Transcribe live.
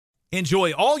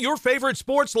Enjoy all your favorite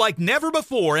sports like never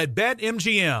before at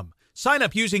BetMGM. Sign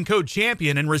up using code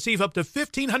CHAMPION and receive up to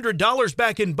 $1,500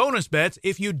 back in bonus bets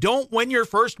if you don't win your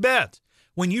first bet.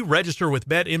 When you register with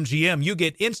BetMGM, you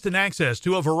get instant access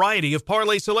to a variety of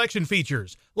parlay selection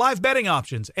features, live betting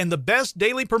options, and the best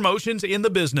daily promotions in the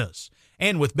business.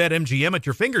 And with BetMGM at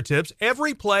your fingertips,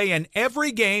 every play and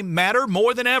every game matter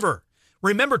more than ever.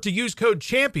 Remember to use code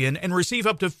CHAMPION and receive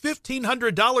up to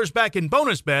 $1,500 back in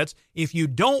bonus bets if you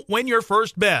don't win your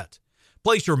first bet.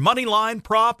 Place your money line,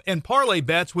 prop, and parlay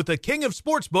bets with the king of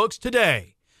sportsbooks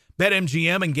today.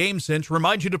 BetMGM and GameSense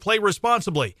remind you to play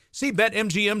responsibly. See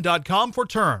BetMGM.com for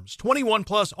terms. 21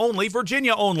 plus only,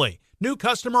 Virginia only. New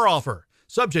customer offer.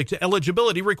 Subject to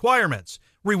eligibility requirements.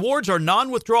 Rewards are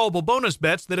non-withdrawable bonus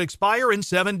bets that expire in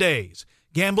 7 days.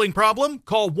 Gambling problem?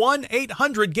 Call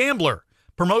 1-800-GAMBLER.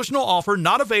 Promotional offer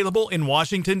not available in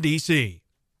Washington, D.C.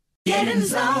 Get in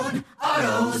zone,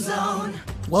 AutoZone.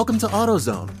 Welcome to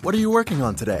AutoZone. What are you working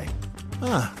on today?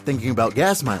 Thinking about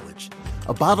gas mileage.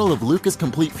 A bottle of Lucas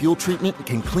Complete Fuel Treatment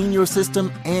can clean your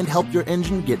system and help your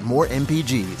engine get more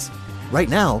MPGs. Right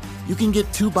now, you can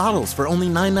get 2 bottles for only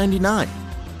 $9.99.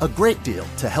 A great deal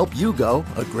to help you go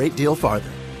a great deal farther.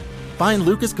 Find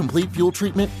Lucas Complete Fuel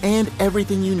Treatment and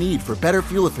everything you need for better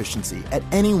fuel efficiency at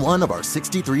any one of our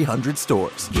 6,300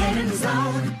 stores. Get in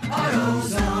zone,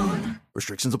 AutoZone.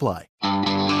 Restrictions apply.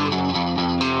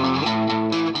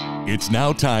 It's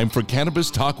now time for Cannabis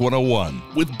Talk 101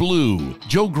 with Blue,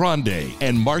 Joe Grande,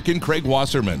 and Mark and Craig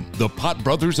Wasserman, the Pot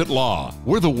Brothers at Law.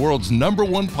 We're the world's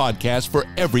 #1 podcast for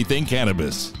everything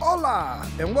cannabis. Hola,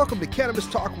 and welcome to Cannabis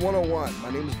Talk 101.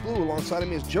 My name is Blue. Alongside of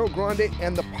me is Joe Grande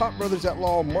and the Pot Brothers at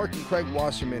Law, Mark and Craig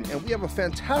Wasserman. And we have a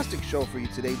fantastic show for you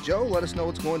today. Joe, let us know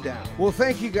what's going down. Well,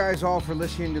 thank you guys all for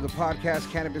listening to the podcast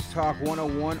Cannabis Talk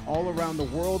 101 all around the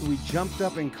world. We jumped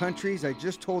up in countries. I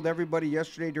just told everybody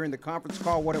yesterday during the conference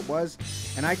call what it was,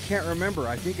 and I can't remember.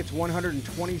 I think it's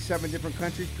 127 different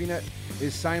countries. Peanut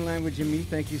is sign language in me.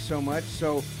 Thank you so much.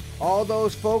 So all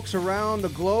those folks around the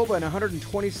globe in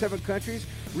 127 countries,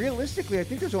 realistically, I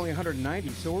think there's only 190,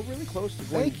 so we're really close to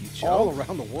going Thank you, Joe. all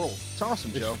around the world. It's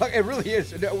awesome, Joe. It really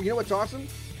is. You know what's awesome?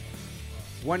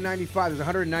 195. There's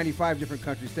 195 different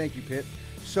countries. Thank you, Pitt.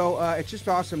 So it's just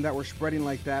awesome that we're spreading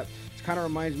like that. It kind of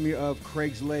reminds me of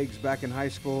Craig's legs back in high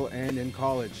school and in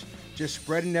college. Just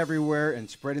spreading everywhere and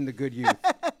spreading the good youth.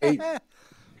 Hey.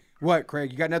 What,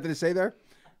 Craig? You got nothing to say there?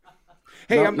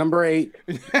 Hey, no, I'm number 8.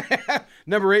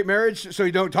 Number 8 marriage, so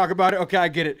you don't talk about it? Okay, I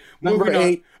get it. Number Moving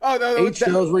 8. On. Oh, no, 8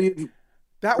 shows where you...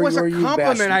 That was a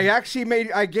compliment. I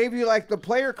I gave you like the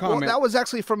player comment. Well, that was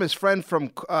actually from his friend from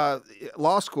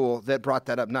law school that brought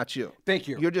that up, not you. Thank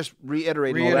you. You're just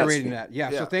reiterating that.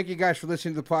 Yeah. So thank you guys for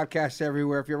listening to the podcast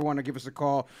everywhere. If you ever want to give us a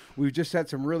call, we've just had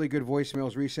some really good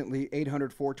voicemails recently.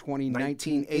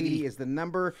 800-420-1980 is the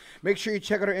number. Make sure you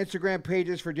check out our Instagram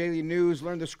pages for daily news,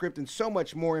 learn the script, and so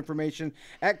much more information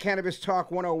at Cannabis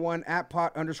Talk 101, at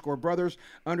pot_brothers,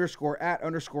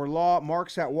 _at_law.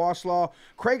 Mark's at Waslaw.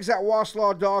 Craig's at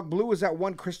Waslaw. Dog. Blue is at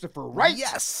one Christopher Wright.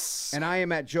 Yes. And I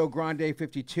am at Joe Grande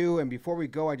 52. And before we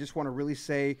go, I just want to really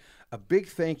say a big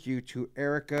thank you to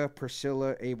Erica,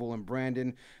 Priscilla, Abel, and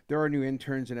Brandon. They're our new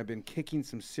interns and have been kicking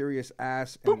some serious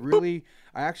ass. And really,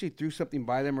 I actually threw something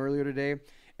by them earlier today,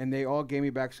 and they all gave me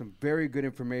back some very good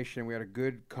information. We had a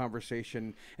good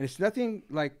conversation. And it's nothing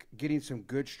like getting some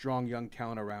good, strong, young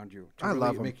talent around you to I really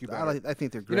love them. make you better. I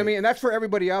think they're great. You know what I mean? And that's for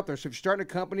everybody out there. So if you're starting a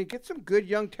company, get some good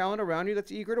young talent around you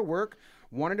that's eager to work,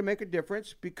 wanting to make a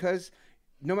difference, because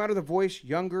no matter the voice,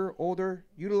 younger, older,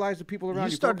 utilize the people around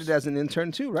you. You started folks. as an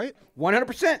intern too, right?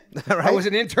 100%. Right? I was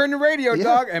an intern in radio,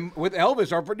 dog, and with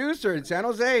Elvis, our producer in San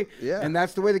Jose. Yeah. And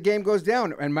that's the way the game goes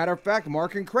down. And matter of fact,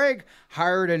 Mark and Craig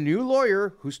hired a new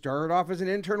lawyer who started off as an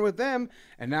intern with them,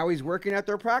 and now he's working at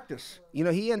their practice. You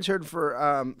know, he interned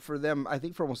for them, I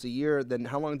think, for almost a year. Then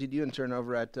how long did you intern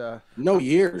over at? No,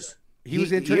 years. He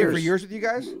was interning for years with you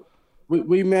guys?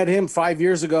 We met him 5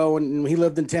 years ago, and he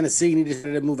lived in Tennessee, and he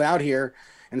decided to move out here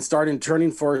and start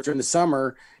interning for us during the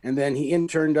summer. And then he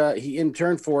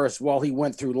interned for us while he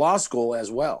went through law school as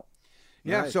well.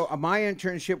 Yeah, Nice. so my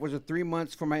internship was 3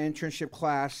 months for my internship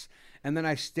class, and then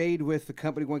I stayed with the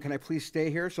company going, can I please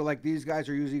stay here? So, like, these guys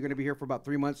are usually going to be here for about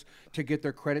 3 months to get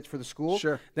their credits for the school.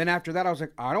 Sure. Then after that, I was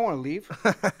like, I don't want to leave.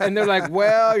 And they're like,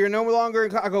 well, you're no longer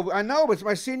in class. I go, I know, but it's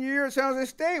my senior year at San Jose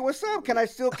State. What's up? Can I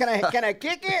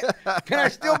kick it? Can I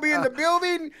still be in the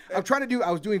building? I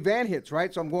was doing van hits,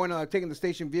 right? So I'm going, taking the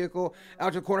station vehicle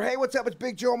out to the corner. Hey, what's up? It's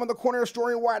Big Joe. I'm on the corner of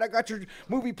Story and White. I got your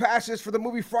movie passes for the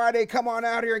movie Friday. Come on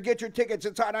out here and get your tickets.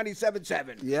 It's Hot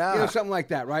 97.7. Yeah. You know, something like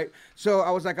that, right? So I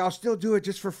was like, I'll still still do it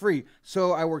just for free.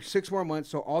 So I worked 6 more months.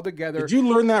 So all together. Did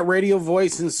you learn that radio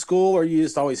voice in school, or you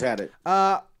just always had it?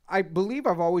 I believe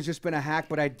I've always just been a hack,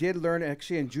 but I did learn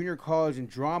actually in junior college and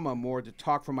drama more to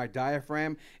talk from my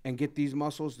diaphragm and get these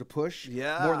muscles to push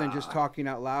more than just talking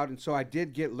out loud. And so I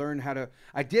did learn how to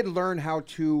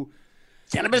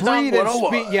Cannabis breathe Talk and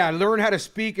 101. speak. Yeah, learn how to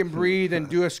speak and breathe and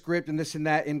do a script and this and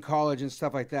that in college and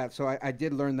stuff like that. So I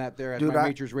did learn that there at my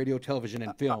majors, radio, television,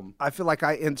 and film. I feel like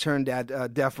I interned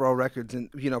at Death Row Records, and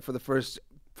for the first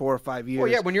 4 or 5 years.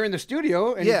 Well, yeah, when you're in the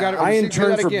studio and Yeah. you got to I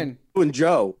interned for again. Blue and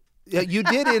Joe. Yeah, you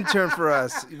did intern for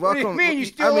us. What do you Welcome. mean? You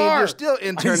still are. You're still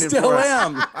interning I still for us.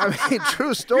 am. I mean,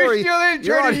 true story. You're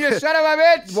still interning, you son of a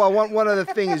bitch. Well, one other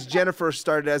thing is Jennifer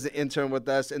started as an intern with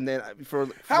us, and then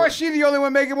How is she the only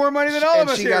one making more money than all of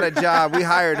us she here? got a job. We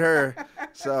hired her,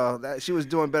 so she was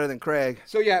doing better than Craig.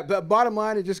 So yeah, but bottom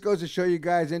line, it just goes to show you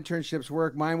guys internships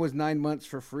work. Mine was 9 months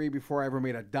for free before I ever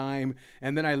made a dime,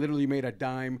 and then I literally made a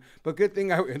dime. But good thing,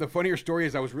 the funnier story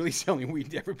is I was really selling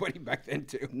weed to everybody back then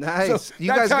too. Nice. So You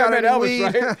that's guys how I got met any Elvis, weed?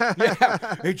 right?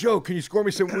 Yeah. Hey Joe, can you score me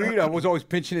some weed? I was always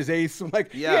pinching his eighths. I'm like,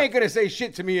 Yeah. you ain't gonna say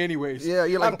shit to me anyways. Yeah,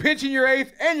 you're like- I'm pinching your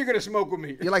eighth, and you're gonna smoke with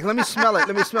me. You're like, let me smell it.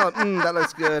 Let me smell it. That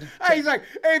looks good. Hey, he's like,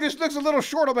 hey, this looks a little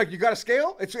short. I'm like, you got a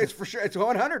scale? It's for sure. It's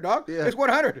 100, dog. Yeah. It's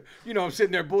 100. I'm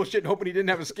sitting there bullshitting, hoping he didn't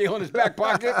have a scale in his back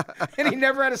pocket, and he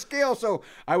never had a scale, so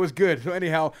I was good. So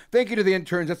anyhow, thank you to the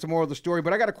interns. That's the moral of the story.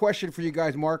 But I got a question for you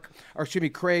guys,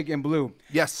 Craig and Blue.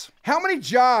 Yes. How many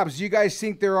jobs do you guys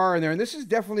think there are in there? And this is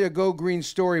definitely a Go Green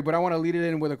story, but I want to lead it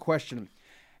in with a question.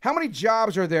 How many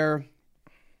jobs are there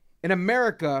in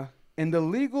America in the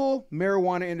legal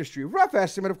marijuana industry? Rough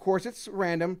estimate, of course, it's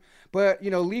random, but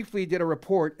Leafly did a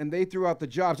report and they threw out the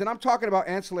jobs, and I'm talking about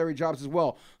ancillary jobs as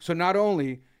well. So not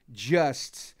only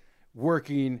just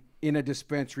working in a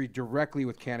dispensary directly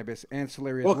with cannabis,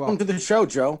 ancillary as well. Welcome to the show,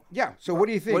 Joe. Yeah. So what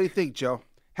do you think? What do you think, Joe?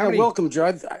 How many? Welcome, Joe.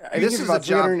 I This think it's is about a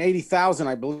job- 380,000,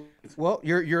 I believe. Well,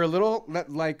 you're a little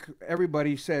like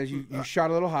everybody says. You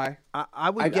shot a little high. I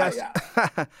would guess.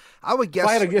 I would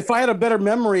guess. If I had a better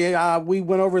memory, we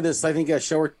went over this, I think, a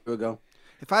show or two ago.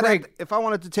 If I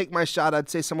wanted to take my shot, I'd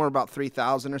say somewhere about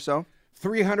 3,000 or so.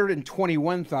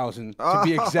 321,000 to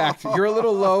be exact. You're a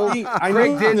little low. I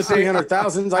Craig know did the say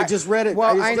 300,000s. I just read it.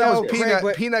 Well, just- I that know. was-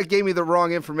 Craig, Peanut gave me the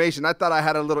wrong information. I thought I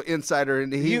had a little insider,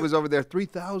 and he was over there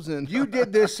 3,000. You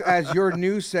did this as your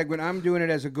news segment. I'm doing it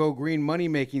as a Go Green money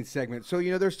making segment. So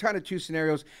there's kind of two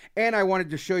scenarios, and I wanted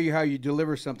to show you how you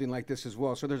deliver something like this as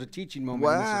well. So there's a teaching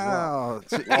moment in this as well. Wow,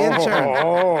 it's an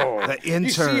intern. The intern. You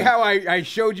see how I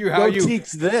showed you how Go you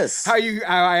teach this. how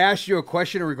I asked you a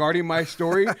question regarding my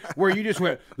story where you just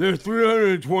went, there's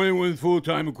 321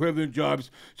 full-time equivalent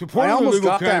jobs supporting I almost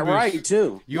illegal got that cannabis. right,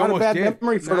 too. You Not a almost bad did.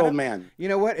 memory for an old man. You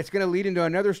know what? It's going to lead into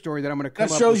another story that I'm going to come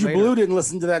That up shows with you later. Blue didn't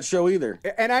listen to that show either.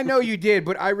 And I know you did,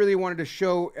 but I really wanted to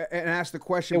show and ask the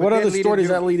question. Hey, but what then other lead story does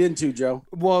into- that lead into, Joe?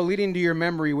 Well, leading to your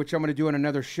memory, which I'm going to do in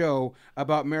another show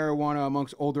about marijuana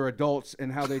amongst older adults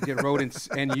and how they did rodents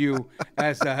and you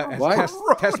as What?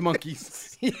 test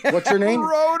monkeys. What's your name?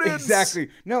 Rodents. Exactly.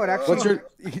 No, it actually. What's your-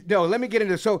 No, let me get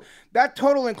into. So that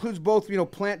total includes both,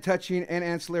 plant touching and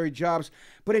ancillary jobs.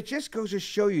 But it just goes to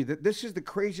show you that this is the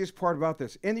craziest part about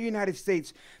this. In the United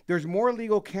States, there's more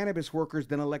legal cannabis workers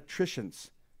than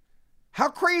electricians. How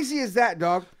crazy is that,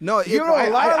 dog? No, a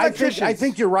lot of electricians. I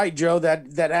think you're right, Joe.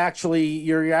 That actually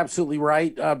you're absolutely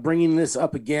right. Bringing this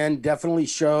up again definitely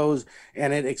shows,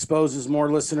 and it exposes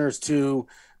more listeners to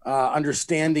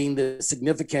understanding the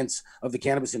significance of the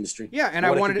cannabis industry. Yeah, and I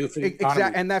what it wanted can do to for the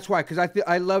economy. and that's why, because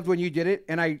I loved when you did it,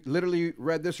 and I literally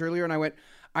read this earlier, and I went,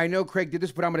 I know Craig did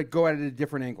this, but I'm going to go at it at a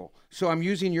different angle. So I'm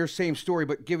using your same story,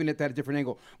 but giving it that a different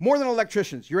angle. More than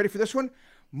electricians. You ready for this one?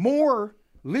 More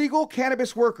legal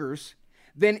cannabis workers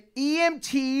than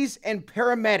EMTs and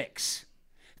paramedics.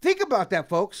 Think about that,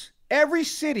 folks. Every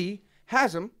city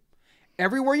has them.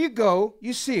 Everywhere you go,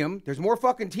 you see them. There's more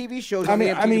fucking TV shows. I on mean,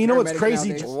 EMTs you and know what's paramedics crazy?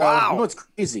 nowadays. You know what's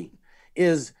crazy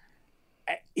is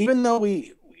even though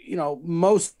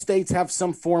most states have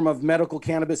some form of medical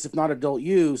cannabis, if not adult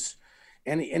use,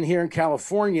 and here in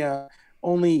California,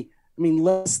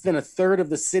 less than a third of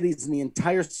the cities in the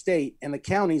entire state and the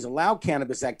counties allow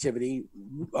cannabis activity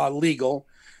legal,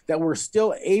 that we're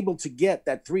still able to get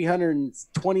that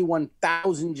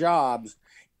 321,000 jobs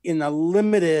in a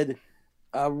limited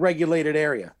regulated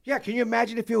area. Yeah, can you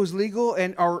imagine if it was legal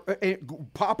and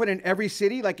popping in every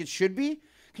city like it should be?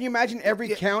 Can you imagine every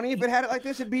county if it had it like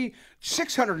this? It'd be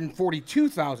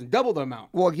 642,000, double the amount.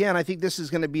 Well, again, I think this is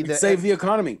going to be Save the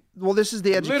economy. Well, this is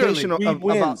the education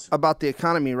Literally, about the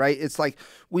economy, right? It's like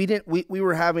we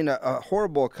were having a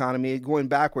horrible economy going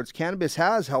backwards. Cannabis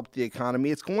has helped the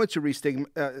economy. It's going to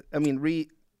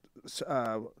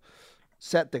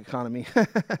set the economy.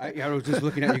 I was just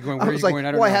looking at you going, where I are was you like, going?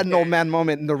 I don't well, I know. had an old man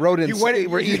moment, and the rodents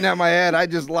were eating at my head. I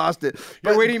just lost it.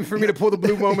 You're waiting for me to pull the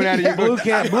blue moment out of you. Blue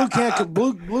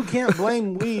can't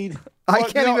blame weed. I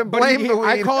can't even blame the weed.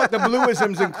 I call it the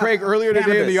bluisms. And Craig, earlier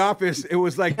today in the office, it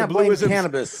was like the Can't blame bluisms.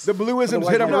 cannabis. The bluisms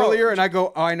hit him earlier, and I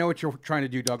go, "Oh, I know what you're trying to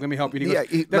do, dog. Let me help you." And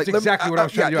he goes, "That's exactly what I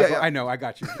was trying to do." I go, "I know, I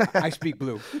got you. I speak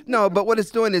blue." No, but what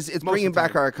it's doing is it's Most bringing of the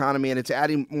back time. our economy, and it's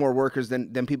adding more workers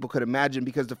than people could imagine.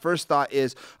 Because the first thought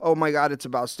is, oh my God, it's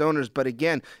about stoners. But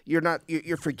again,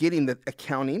 you're forgetting that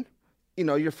accounting. You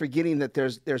know, you're forgetting that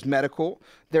there's medical,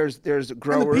 there's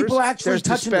growers, people actually there's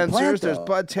touching the dispensers, plant, there's though.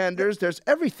 bud tenders, there's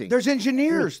everything. There's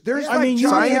engineers. There's I mean, you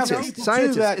may have scientists, people,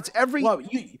 too, that, it's every. Well,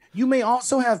 you may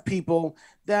also have people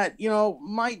that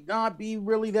might not be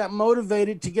really that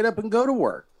motivated to get up and go to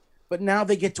work, but now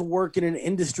they get to work in an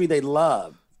industry they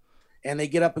love, and they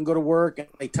get up and go to work, and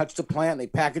they touch the plant, they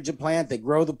package a plant, they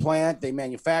grow the plant, they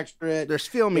manufacture it. There's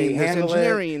filming, they there's handle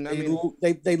engineering.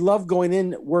 it. They love going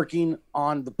in working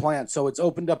on the plant, so it's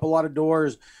opened up a lot of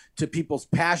doors to people's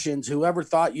passions. Whoever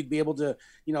thought you'd be able to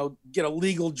get a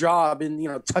legal job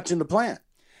in touching the plant.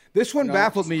 This one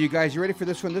baffled me, you guys. You ready for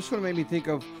this one? This one made me think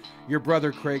of your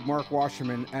brother, Craig, Mark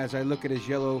Wasserman, as I look at his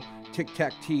yellow Tic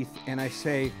Tac teeth and I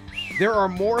say, there are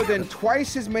more than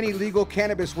twice as many legal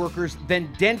cannabis workers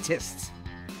than dentists.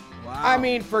 Wow. I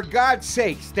mean, for God's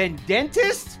sakes, than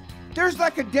dentists? There's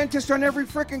like a dentist on every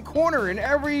freaking corner, in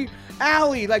every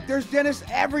alley. Like, there's dentists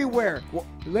everywhere. Well,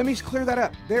 let me clear that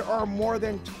up. There are more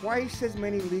than twice as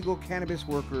many legal cannabis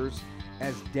workers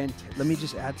as dentists. Let me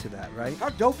just add to that, right? How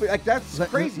dope! Like, that's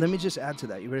crazy. Let me just add to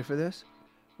that. You ready for this?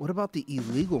 What about the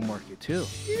illegal market too?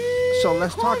 So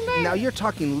let's talk. Now you're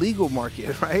talking legal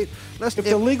market, right? If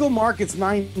the legal market's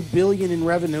 $9 billion in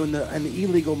revenue and the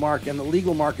illegal market and the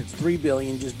legal market's $3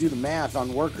 billion, just do the math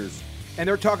on workers. And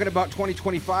they're talking about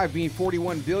 2025 being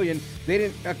 $41 billion. They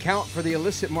didn't account for the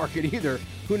illicit market either.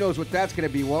 Who knows what that's going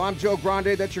to be? Well, I'm Joe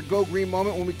Grande. That's your Go Green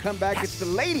moment. When we come back, It's the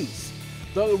ladies,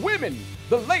 the women,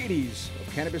 the ladies of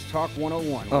Cannabis Talk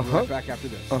 101. We'll be right back after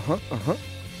this.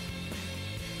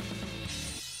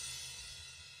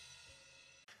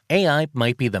 AI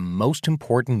might be the most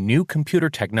important new computer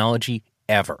technology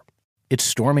ever. It's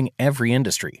storming every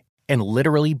industry, and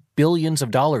literally billions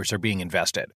of dollars are being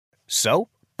invested. So,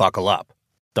 buckle up.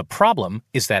 The problem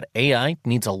is that AI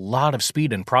needs a lot of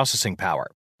speed and processing power.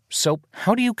 So,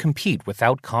 how do you compete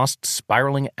without costs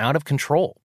spiraling out of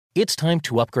control? It's time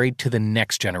to upgrade to the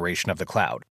next generation of the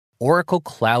cloud, Oracle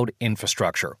Cloud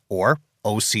Infrastructure, or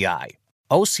OCI.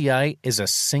 OCI is a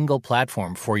single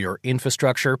platform for your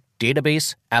infrastructure,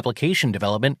 database, application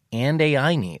development, and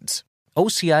AI needs.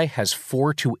 OCI has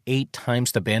 4 to 8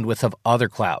 times the bandwidth of other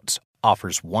clouds,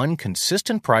 offers one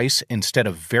consistent price instead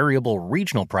of variable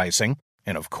regional pricing,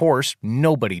 and of course,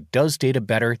 nobody does data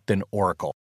better than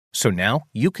Oracle. So now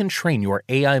you can train your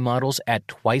AI models at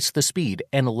twice the speed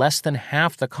and less than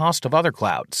half the cost of other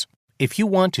clouds. If you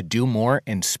want to do more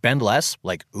and spend less,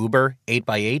 like Uber,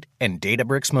 8x8, and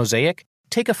Databricks Mosaic,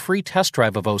 take a free test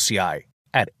drive of OCI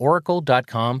at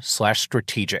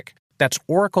oracle.com/strategic. That's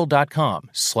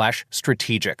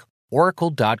oracle.com/strategic.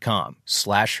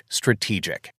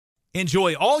 oracle.com/strategic.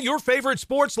 Enjoy all your favorite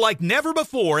sports like never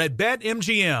before at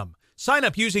BetMGM. Sign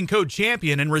up using code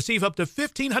CHAMPION and receive up to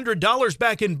 $1,500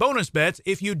 back in bonus bets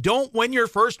if you don't win your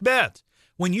first bet.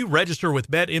 When you register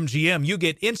with BetMGM, you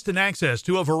get instant access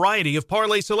to a variety of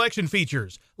parlay selection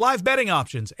features, live betting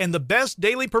options, and the best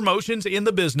daily promotions in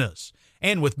the business.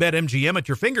 And with BetMGM at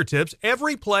your fingertips,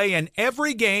 every play and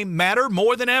every game matter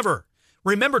more than ever.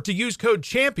 Remember to use code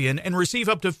CHAMPION and receive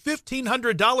up to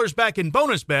 $1,500 back in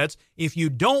bonus bets if you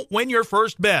don't win your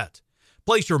first bet.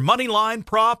 Place your money line,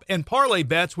 prop, and parlay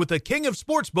bets with the king of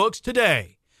sportsbooks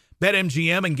today.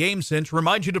 BetMGM and GameSense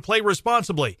remind you to play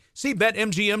responsibly. See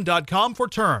BetMGM.com for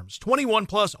terms. 21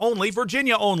 plus only,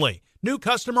 Virginia only. New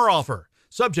customer offer.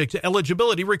 Subject to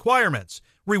eligibility requirements.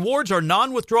 Rewards are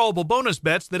non-withdrawable bonus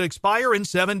bets that expire in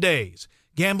 7 days.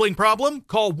 Gambling problem?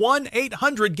 Call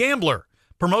 1-800-GAMBLER.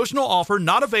 Promotional offer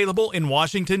not available in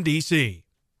Washington, D.C.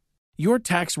 Your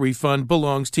tax refund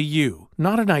belongs to you,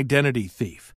 not an identity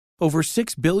thief. Over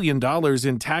 $6 billion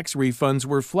in tax refunds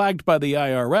were flagged by the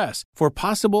IRS for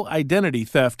possible identity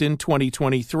theft in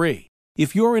 2023.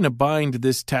 If you're in a bind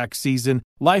this tax season,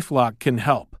 LifeLock can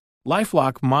help.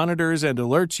 LifeLock monitors and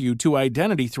alerts you to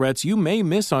identity threats you may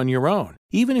miss on your own,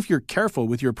 even if you're careful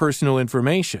with your personal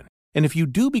information. And if you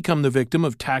do become the victim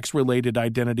of tax-related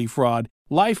identity fraud,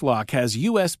 LifeLock has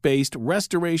U.S.-based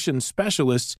restoration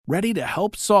specialists ready to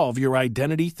help solve your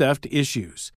identity theft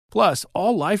issues. Plus,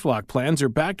 all LifeLock plans are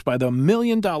backed by the $1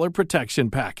 Million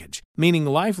Protection Package, meaning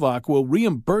LifeLock will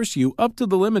reimburse you up to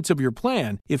the limits of your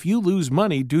plan if you lose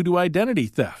money due to identity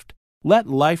theft. Let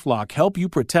LifeLock help you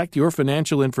protect your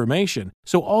financial information,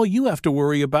 so all you have to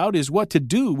worry about is what to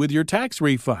do with your tax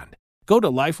refund. Go to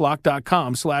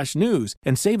LifeLock.com/news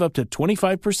and save up to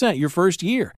 25% your first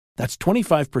year. That's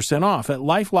 25% off at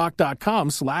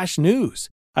LifeLock.com/news.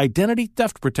 Identity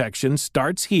theft protection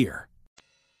starts here.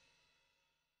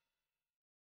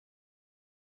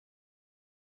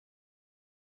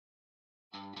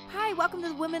 Hi, welcome to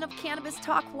the Women of Cannabis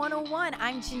Talk 101.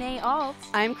 I'm Janae Alt.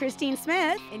 I'm Christine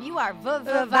Smith. And you are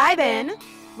vibin'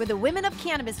 with the Women of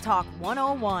Cannabis Talk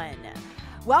 101.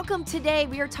 Welcome. Today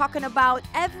we are talking about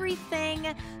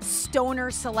everything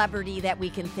stoner celebrity that we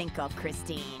can think of,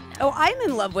 Christine. Oh, I'm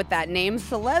in love with that name,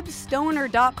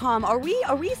 celebstoner.com. Are we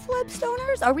celeb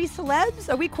stoners? Are we celebs?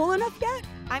 Are we cool enough yet?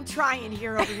 I'm trying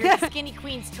here over here. The Skinny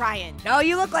Queen's trying. No,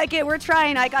 you look like it. We're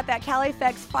trying. I got that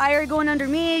Califex fire going under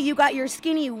me. You got your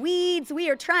skinny weeds. We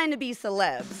are trying to be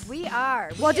celebs. We are.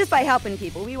 Well, just by helping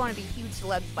people. We want to be huge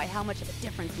celebs by how much of a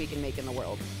difference we can make in the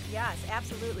world. Yes,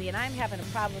 absolutely. And I'm having a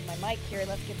problem with my mic here.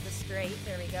 Let's get this straight.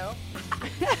 There we go.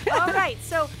 All right.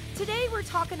 So today we're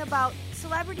talking about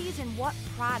celebrities and what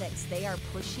products they are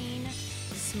pushing,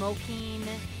 smoking,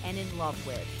 and in love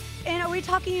with. And are we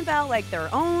talking about like their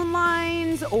own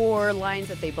lines or lines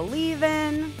that they believe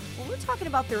in? Well, we're talking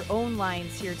about their own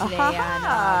lines here today on Women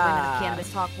of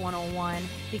Cannabis Talk 101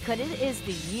 because it is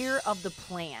the year of the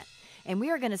plant. And we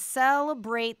are going to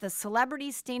celebrate the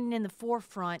celebrities standing in the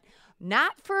forefront,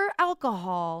 not for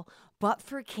alcohol, but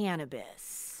for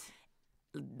cannabis.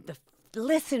 The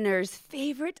listener's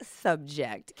favorite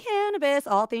subject, cannabis,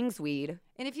 all things weed.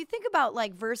 And if you think about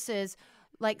like versus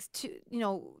like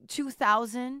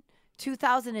 2000,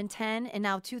 2010, and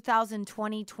now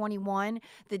 2020, 21,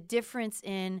 the difference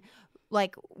in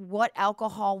like what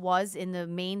alcohol was in the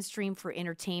mainstream for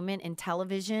entertainment and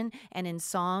television and in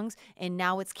songs, and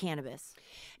now it's cannabis.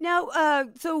 Now,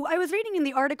 so I was reading in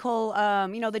the article,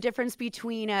 the difference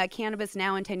between cannabis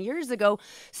now and 10 years ago.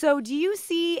 So do you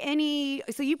see any,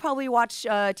 so you probably watch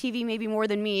TV maybe more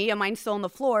than me, and mine's still on the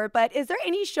floor, but is there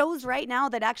any shows right now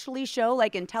that actually show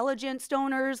like intelligent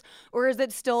stoners, or is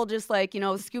it still just like,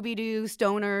 Scooby-Doo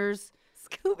stoners?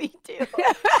 Scooby-Doo.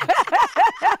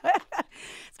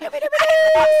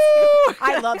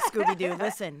 I love Scooby-Doo.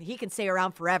 Listen, he can stay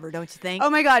around forever, don't you think? Oh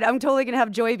my God, I'm totally going to have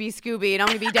Joy be Scooby and I'm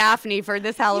going to be Daphne for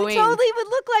this Halloween. You totally would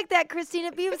look like that, Christine.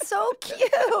 It'd be so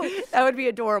cute. That would be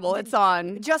adorable. It's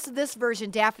on. Just this version,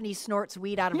 Daphne snorts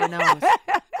weed out of her nose.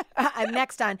 I'm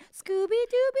next on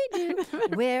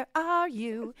Scooby-Dooby-Doo, where are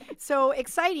you? So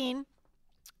exciting.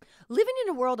 Living in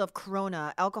a world of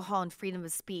corona, alcohol, and freedom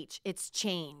of speech, it's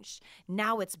changed.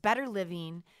 Now it's better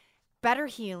living, better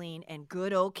healing, and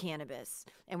good old cannabis.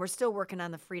 And we're still working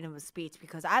on the freedom of speech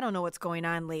because I don't know what's going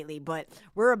on lately, but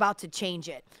we're about to change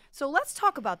it. So let's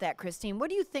talk about that, Christine. What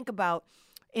do you think about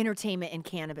entertainment and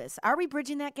cannabis? Are we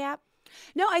bridging that gap?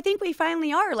 No, I think we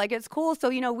finally are. Like, it's cool. So,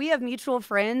 we have mutual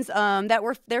friends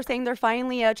they're saying they're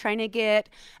finally trying to get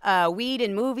weed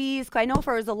in movies. I know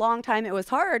for a long time it was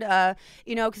hard,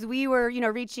 because we were,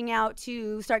 reaching out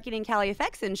to start getting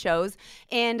Califex in shows.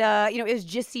 And, it was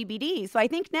just CBD. So I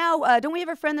think now, don't we have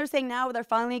a friend they're saying now they're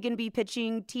finally going to be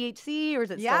pitching THC, or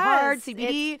is it still hard?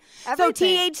 CBD? So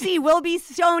THC will be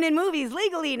shown in movies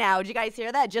legally now. Did you guys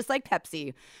hear that? Just like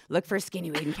Pepsi. Look for Skinny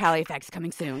Weed and Califex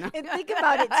coming soon. And think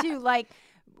about it, too. Like,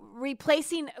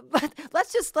 replacing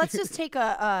let's just take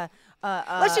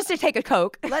let's just take a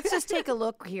Coke. Let's just take a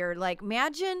look here. Like,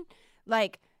 imagine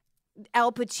like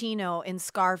Al Pacino in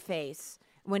Scarface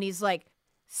when he's like,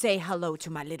 say hello to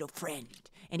my little friend,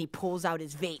 and he pulls out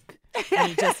his vape and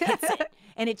he just hits it.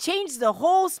 And it changed the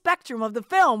whole spectrum of the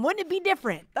film. Wouldn't it be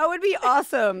different? That would be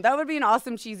awesome. That would be an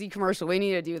awesome cheesy commercial. We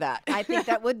need to do that. I think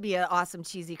that would be an awesome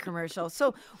cheesy commercial.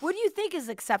 So what do you think is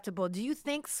acceptable? Do you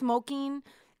think smoking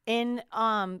in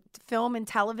film and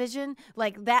television,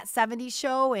 like that 70s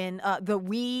show and The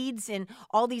Weeds and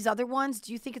all these other ones,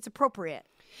 do you think it's appropriate?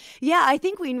 Yeah, I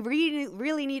think we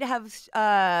really need to have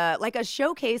like a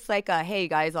showcase, like, hey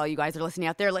guys, all you guys are listening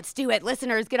out there, let's do it.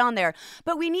 Listeners, get on there.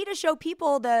 But we need to show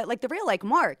people the real, like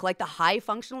Mark, like the high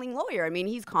functioning lawyer. I mean,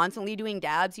 he's constantly doing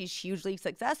dabs. He's hugely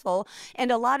successful.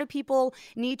 And a lot of people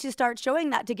need to start showing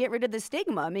that to get rid of the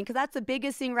stigma. I mean, because that's the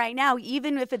biggest thing right now.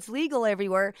 Even if it's legal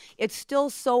everywhere, it's still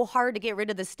so hard to get rid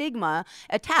of the stigma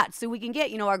attached. So we can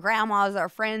get, our grandmas, our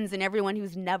friends, and everyone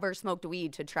who's never smoked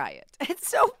weed to try it. It's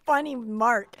so funny,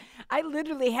 Mark. Mark. I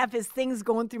literally have his things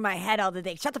going through my head all the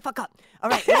day. Shut the fuck up. All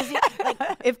right. What is he, like,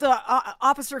 if the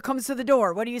officer comes to the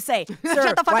door, what do you say? Sir,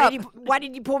 Shut the fuck up. Why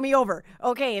did you pull me over?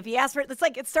 Okay, if he asks for it, it's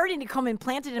like it's starting to come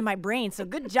implanted in my brain. So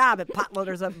good job at Pot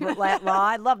Loaders of Law.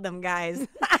 I love them guys.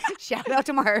 Shout out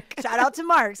to Mark. Shout out to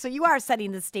Mark. So you are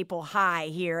setting the staple high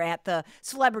here at the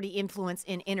celebrity influence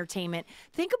in entertainment.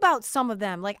 Think about some of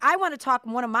them. Like I want to talk,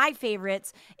 one of my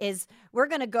favorites is we're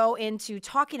going to go into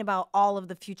talking about all of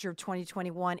the future of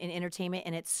 2021 in entertainment,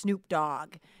 and it's Snoop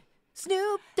Dogg.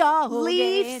 Snoop Dogg.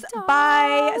 Leafs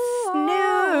by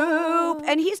Snoop.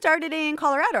 And he started in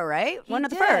Colorado, right? One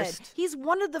of the first. He's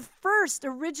one of the first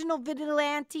original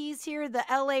vigilantes here. The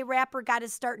LA rapper got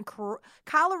his start in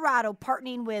Colorado,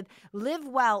 partnering with Live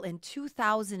Well in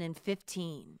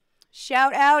 2015.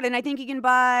 Shout out. And I think you can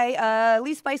buy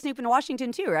Leafs by Snoop in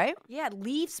Washington too, right? Yeah,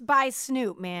 Leafs by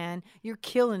Snoop, man. You're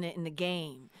killing it in the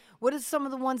game. What are some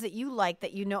of the ones that you like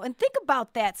that you know? And think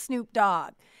about that Snoop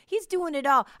Dogg. He's doing it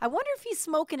all. I wonder if he's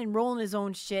smoking and rolling his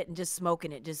own shit and just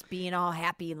smoking it, just being all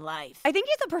happy in life. I think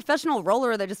he's a professional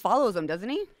roller that just follows him, doesn't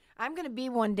he? I'm going to be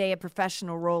one day a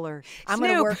professional roller. I'm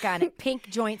going to work on it. Pink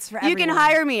joints for You everyone. can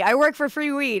hire me. I work for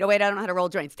free weed. Oh, wait, I don't know how to roll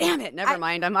joints. Damn it. Never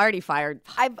mind. I'm already fired.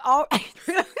 I'm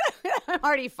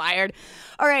already fired.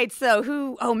 All right,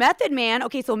 so Method Man.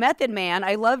 Okay, so Method Man,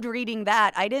 I loved reading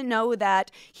that. I didn't know that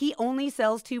he only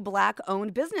sells to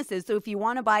Black-owned businesses. So if you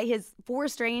want to buy his 4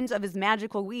 strains of his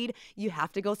magical weed, you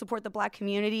have to go support the Black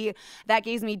community. That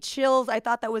gave me chills. I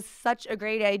thought that was such a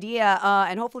great idea.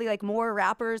 And hopefully, like, more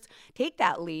rappers take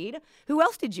that lead. Who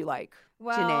else did you like?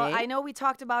 Well, Janae? I know we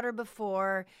talked about her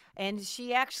before, and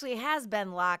she actually has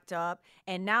been locked up,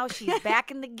 and now she's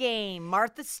back in the game.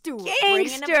 Martha Stewart. bringing it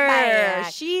Gangster.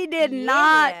 back. She did Yeah.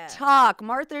 not talk.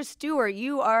 Martha Stewart,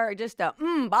 you are just a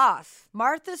boss.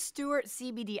 Martha Stewart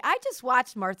CBD. I just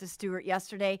watched Martha Stewart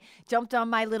yesterday. Jumped on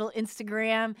my little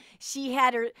Instagram.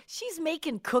 She's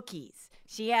making cookies.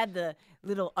 She had the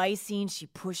little icing. She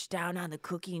pushed down on the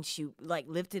cookie and she like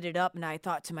lifted it up. And I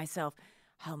thought to myself,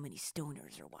 how many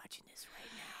stoners are watching this right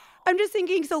now? I'm just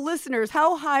thinking, so listeners,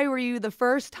 how high were you the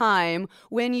first time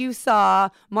when you saw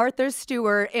Martha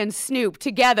Stewart and Snoop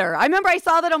together? I remember I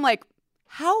saw that, I'm like,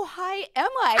 how high am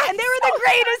I? And they were the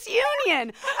greatest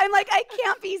union. I'm like, I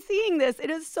can't be seeing this.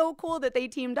 It is so cool that they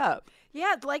teamed up.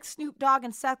 Yeah, like Snoop Dogg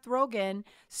and Seth Rogen,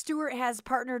 Stewart has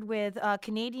partnered with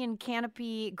Canadian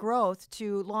Canopy Growth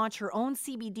to launch her own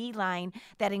CBD line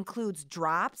that includes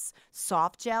drops,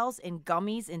 soft gels, and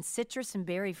gummies in citrus and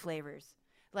berry flavors.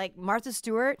 Like Martha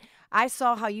Stewart, I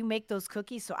saw how you make those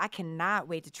cookies, so I cannot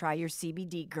wait to try your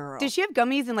CBD, girl. Did she have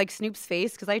gummies in like Snoop's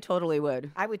face? Because I totally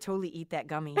would. I would totally eat that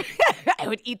gummy. I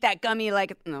would eat that gummy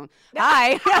like, no.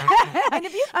 Hi.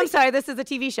 I'm sorry, this is a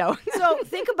TV show. So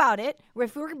think about it.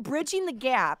 If we're bridging the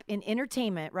gap in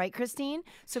entertainment, right, Christine?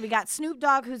 So we got Snoop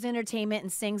Dogg, who's entertainment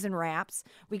and sings and raps.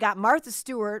 We got Martha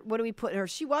Stewart. What do we put her?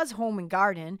 She was Home and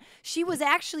Garden. She's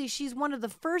one of the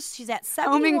first. She's at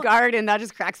 71. Home and Garden. That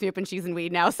just cracks me up, and she's in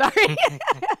weed now. Sorry.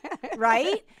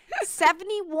 Right?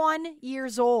 71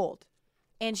 years old.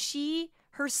 And she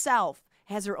herself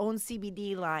has her own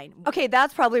CBD line. Okay,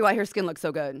 that's probably why her skin looks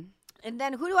so good. And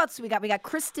then who else we got? We got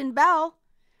Kristen Bell.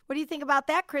 What do you think about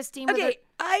that, Christine? Okay,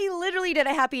 I literally did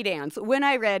a happy dance when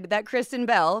I read that Kristen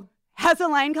Bell has a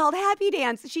line called Happy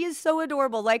Dance. She is so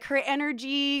adorable. Like her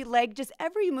energy, like just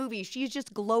every movie, she's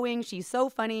just glowing. She's so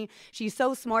funny. She's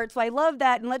so smart. So I love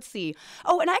that. And let's see.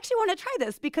 Oh, and I actually want to try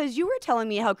this because you were telling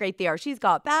me how great they are. She's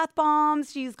got bath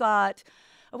bombs. She's got,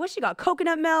 what's she got?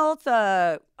 Coconut melt.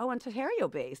 Ontario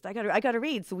based. I gotta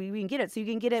read so we can get it. So you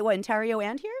can get it, what, Ontario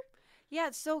and here?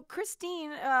 Yeah, so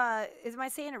Christine, am I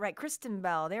saying it right? Kristen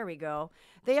Bell, there we go.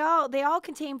 They all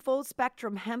contain full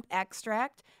spectrum hemp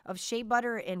extract of shea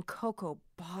butter and cocoa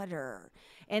butter.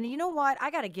 And you know what?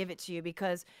 I got to give it to you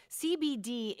because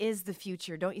CBD is the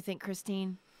future, don't you think,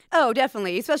 Christine? Oh,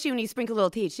 definitely, especially when you sprinkle a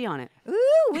little THC on it.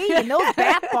 Ooh-wee, and those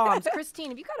bath bombs.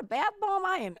 Christine, if you got a bath bomb,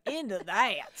 I am into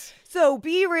that. So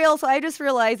be real. So I just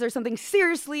realized there's something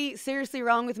seriously, seriously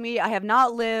wrong with me. I have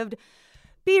not lived.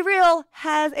 Be Real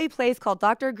has a place called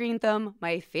Dr. Green Thumb,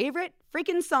 my favorite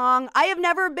freaking song. I have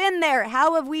never been there.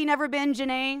 How have we never been,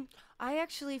 Janae? I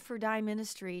actually, for Die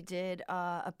Ministry, did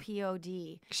a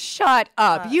POD. Shut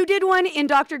up. You did one in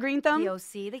Dr. Green Thumb?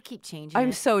 POC. They keep changing I'm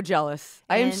it. so jealous.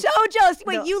 I am so jealous.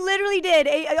 Wait, you literally did.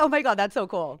 Oh, my God. That's so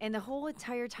cool. And the whole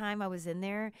entire time I was in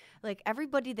there, like,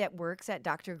 everybody that works at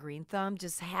Dr. Green Thumb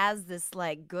just has this,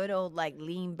 like, good old, like,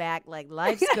 lean back, like,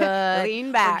 life's good.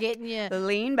 Lean back. We're getting you.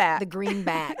 Lean back. The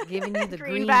greenback. Giving you the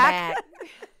Greenback. greenback.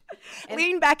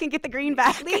 Lean back and get the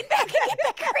greenback. Lean back and get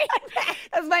the greenback.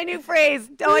 That's my new phrase.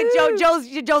 Oh,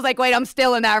 Joe's like, wait, I'm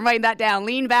still in that. I'm writing that down.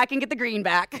 Lean back and get the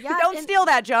greenback. Yeah, Don't steal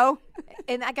that, Joe.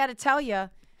 And I got to tell you,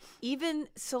 even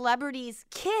celebrities'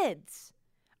 kids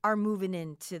are moving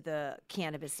into the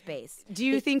cannabis space. Do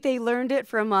you think they learned it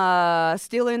from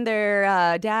stealing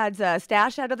their dad's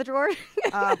stash out of the drawer?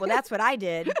 Well, that's what I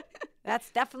did. That's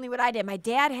definitely what I did. My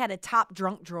dad had a top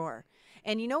drunk drawer.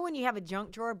 And you know when you have a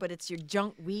junk drawer, but it's your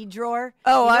junk weed drawer?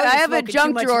 Oh, you know I have a smoking too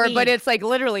junk much drawer, weed. but it's like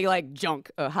literally like junk.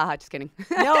 Haha, just kidding.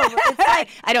 No, it's like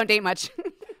I don't date much.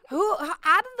 who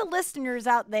out of the listeners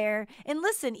out there, and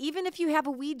listen, even if you have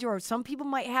a weed drawer, some people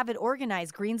might have it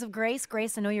organized. Greens of Grace.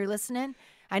 Grace, I know you're listening.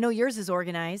 I know yours is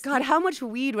organized. God, how much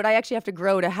weed would I actually have to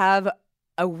grow to have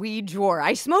a weed drawer?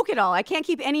 I smoke it all. I can't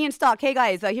keep any in stock. Hey,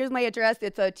 guys, here's my address.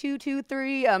 It's a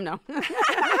 223, no.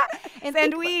 And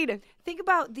send weed. Think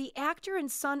about the actor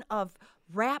and son of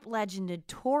rap legend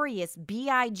Notorious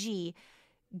B.I.G.,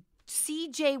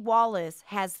 C.J. Wallace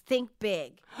has Think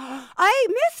Big. I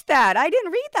missed that. I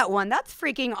didn't read that one. That's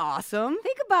freaking awesome.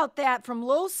 Think about that from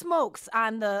Low Smokes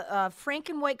on the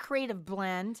Frankenwhite Creative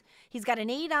Blend. He's got an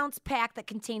 8-ounce pack that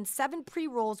contains 7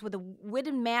 pre-rolls with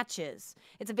wooden matches.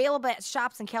 It's available at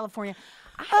shops in California.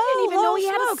 I didn't even know he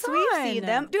had a son. We've seen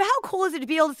them. Dude, how cool is it to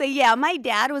be able to say, yeah, my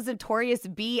dad was Notorious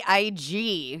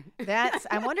B.I.G.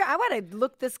 I wonder, I want to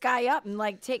look this guy up and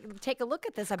like take a look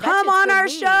at this. I bet Come you it's on good our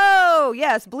weed. show.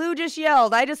 Yes, Blue just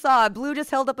yelled. I just saw it. Blue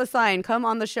just held up a sign. Come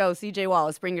on the show, CJ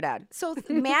Wallace. Bring your dad. So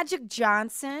Magic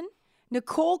Johnson,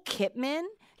 Nicole Kidman.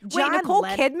 Wait, Nicole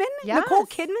Kidman? Kidman? Yes. Nicole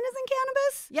Kidman is in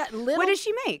cannabis? Yeah. What does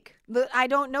she make? I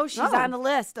don't know. She's Oh. on the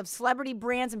list of celebrity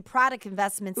brands and product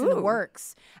investments in the Ooh.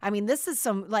 works. I mean, this is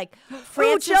some like Ooh,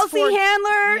 Francis Chelsea Ford.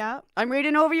 Handler. Yeah. I'm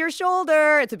reading over your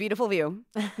shoulder. It's a beautiful view.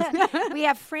 We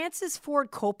have Francis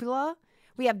Ford Coppola.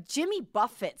 We have Jimmy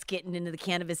Buffett's getting into the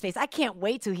cannabis space. I can't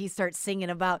wait till he starts singing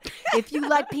about if you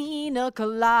like pina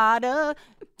colada,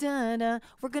 da-da,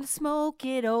 we're gonna smoke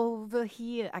it over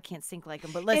here. I can't sing like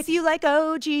him, but let's. If you like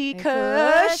OG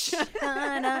Kush.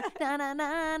 Da-na, da-na,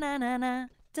 na, na, na,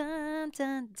 dun,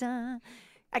 dun, dun.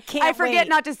 I can't. I forget wait.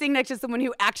 not to sing next to someone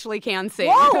who actually can sing.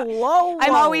 Whoa, whoa,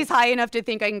 I'm whoa. always high enough to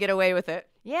think I can get away with it.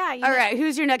 Yeah. All right,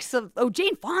 who's your next? Oh,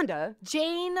 Jane Fonda.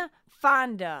 Jane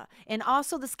Fonda, and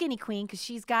also the Skinny Queen because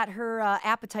she's got her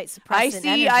appetite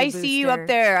suppressant. I see you up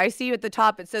there. I see you at the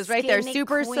top. It says right there, Skinny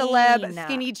super Queen.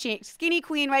 celeb, skinny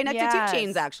queen, right next to Yes. 2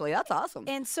 Chainz. Actually, that's awesome.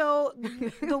 And so,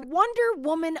 the Wonder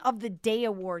Woman of the Day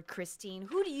award, Christine.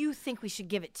 Who do you think we should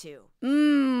give it to?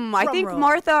 I Drum think roll.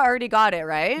 Martha already got it,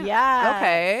 right? Yes.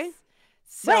 Okay.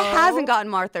 So, What hasn't gotten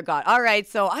Martha got? All right,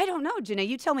 so I don't know, Janae.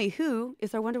 You tell me who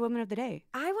is our Wonder Woman of the Day.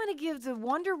 I want to give the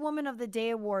Wonder Woman of the Day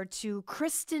award to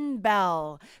Kristen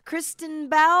Bell. Kristen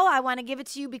Bell, I want to give it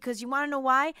to you because you want to know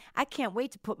why? I can't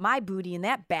wait to put my booty in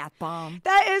that bath bomb.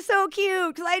 That is so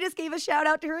cute because I just gave a shout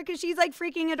out to her because she's like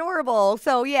freaking adorable.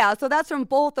 So yeah, so that's from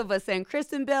both of us. And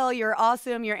Kristen Bell, you're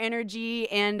awesome, your energy,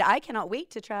 and I cannot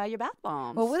wait to try your bath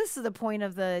bombs. Well, this is the point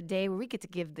of the day where we get to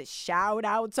give the shout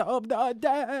outs of the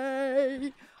day.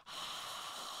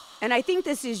 And I think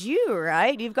this is you,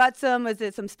 right? You've got some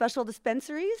special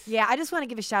dispensaries? Yeah, I just want to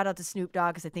give a shout out to Snoop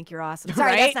Dogg because I think you're awesome.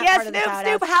 Sorry, Right? that's not Yes, part of the Snoop, shout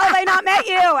Snoop, outs. how have I not met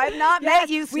you? I've not met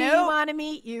you, We Snoop. want to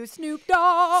meet you, Snoop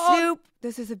Dogg. Snoop,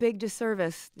 this is a big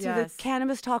disservice to Yes. the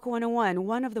Cannabis Talk 101,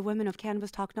 one of the women of Cannabis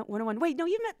Talk 101. Wait, no,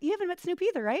 you haven't met Snoop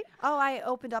either, right? Oh, I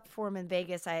opened up for him in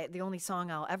Vegas. The only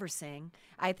song I'll ever sing.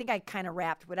 I think I kind of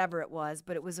rapped whatever it was,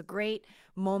 but it was a great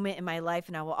moment in my life,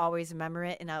 and I will always remember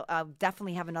it. And I'll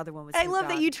definitely have another one with I Snoop love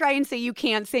Dogg. that you try and say you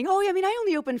can't sing. Oh, yeah, I mean, I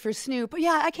only opened for Snoop, but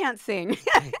yeah, I can't sing.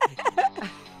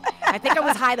 I think I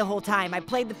was high the whole time. I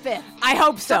played the fifth. I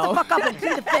hope so. Shut the fuck up and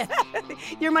play the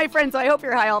fifth. You're my friend, so I hope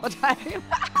you're high all the time.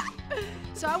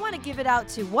 So I want to give it out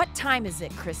to, what time is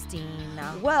it, Christine?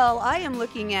 Well, I am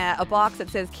looking at a box that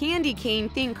says Candy Cane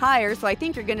Think Higher, so I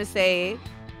think you're going to say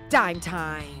Dime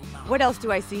time. What else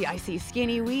do I see? I see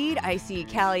Skinny Weed. I see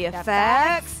Cali FX.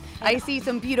 Effects. I see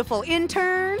some beautiful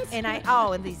interns. And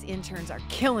and these interns are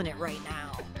killing it right now.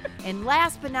 And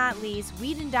last but not least,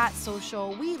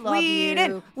 Weedin.social. We love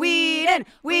you. Weedin.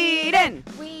 Weedin.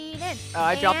 Oh,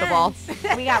 I dropped the ball.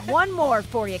 And we got one more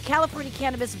for you. California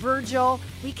Cannabis Virgil.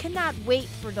 We cannot wait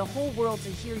for the whole world to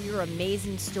hear your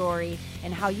amazing story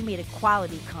and how you made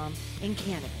equality come in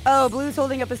cannabis. Oh, Blue's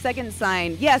holding up a second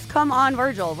sign. Yes, come on,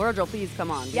 Virgil. Virgil, please come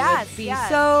on. We Yes, would be yes.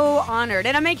 so honored.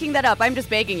 And I'm making that up. I'm just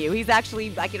begging you. He's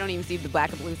actually, I don't even see the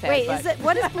back of Blue's head. Wait, but-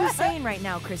 what is Blue saying right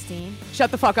now, Christine? Shut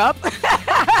the fuck up.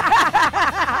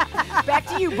 Back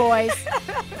to you, boys.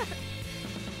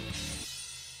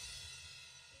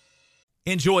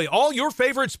 Enjoy all your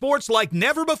favorite sports like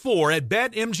never before at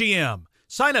BetMGM.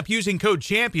 Sign up using code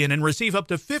CHAMPION and receive up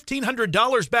to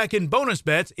 $1,500 back in bonus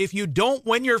bets if you don't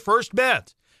win your first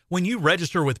bet. When you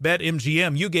register with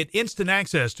BetMGM, you get instant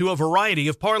access to a variety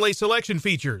of parlay selection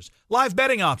features, live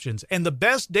betting options, and the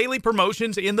best daily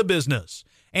promotions in the business.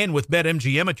 And with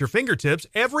BetMGM at your fingertips,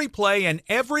 every play and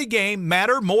every game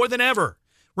matter more than ever.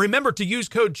 Remember to use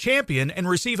code CHAMPION and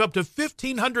receive up to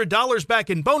 $1,500 back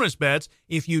in bonus bets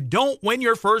if you don't win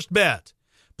your first bet.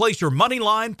 Place your money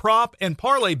line, prop, and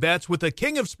parlay bets with the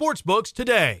king of sportsbooks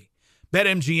today.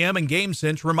 BetMGM and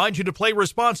GameSense remind you to play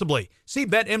responsibly. See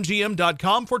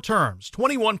BetMGM.com for terms.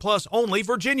 21 plus only,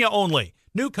 Virginia only.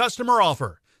 New customer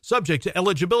offer. Subject to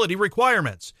eligibility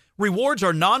requirements. Rewards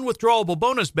are non-withdrawable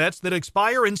bonus bets that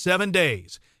expire in 7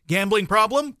 days. Gambling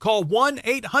problem? Call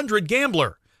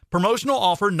 1-800-GAMBLER. Promotional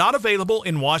offer not available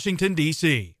in Washington,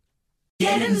 D.C.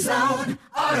 Get in zone,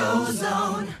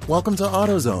 AutoZone. Welcome to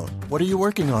AutoZone. What are you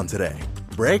working on today?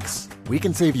 Brakes? We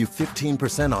can save you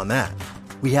 15% on that.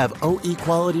 We have OE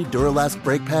quality Duralast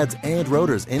brake pads and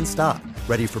rotors in stock,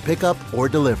 ready for pickup or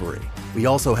delivery. We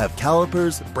also have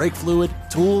calipers, brake fluid,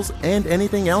 tools, and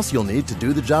anything else you'll need to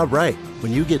do the job right.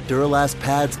 When you get Duralast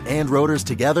pads and rotors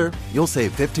together, you'll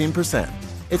save 15%.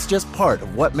 It's just part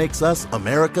of what makes us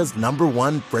America's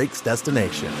 #1 brakes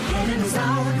destination. Get in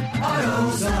zone,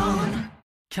 AutoZone.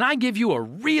 Can I give you a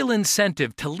real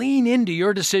incentive to lean into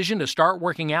your decision to start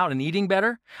working out and eating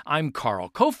better? I'm Carl,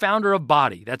 co-founder of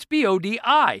BODi. That's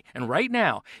BODI. And right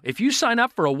now, if you sign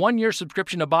up for a 1-year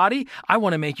subscription to BODi, I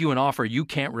want to make you an offer you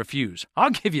can't refuse.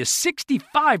 I'll give you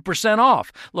 65%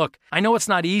 off. Look, I know it's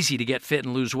not easy to get fit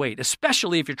and lose weight,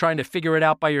 especially if you're trying to figure it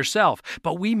out by yourself,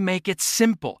 but we make it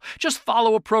simple. Just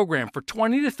follow a program for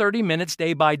 20 to 30 minutes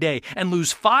day by day and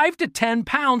lose 5 to 10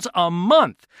 pounds a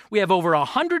month. We have over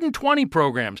 120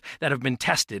 programs that have been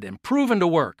tested and proven to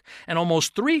work, and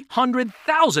almost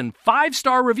 300,000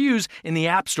 5-star reviews in the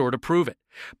App Store to prove it.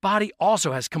 BODi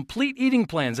also has complete eating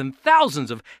plans and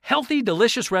thousands of healthy,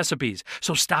 delicious recipes.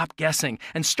 So stop guessing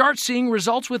and start seeing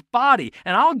results with BODi,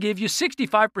 and I'll give you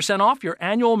 65% off your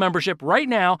annual membership right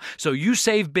now so you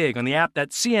save big on the app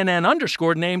that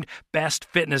CNN_ named Best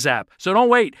Fitness App. So don't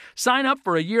wait. Sign up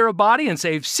for a year of BODi and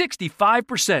save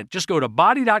 65%. Just go to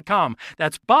BODi.com.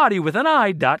 That's BODi with an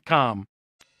I.com.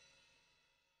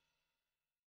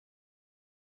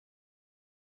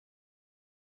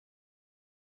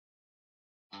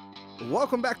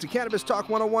 Welcome back to Cannabis Talk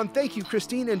 101. Thank you,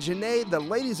 Christine and Janae, the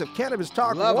ladies of Cannabis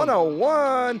Talk Love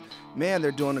 101. Man,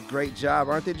 they're doing a great job,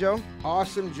 aren't they, Joe?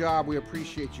 Awesome job. We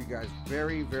appreciate you guys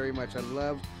very, very much. I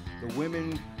love the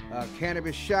women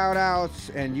cannabis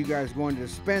shout-outs and you guys going to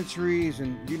dispensaries.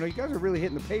 And, you guys are really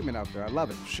hitting the pavement out there. I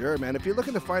love it. Sure, man. If you're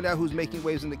looking to find out who's making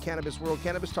waves in the cannabis world,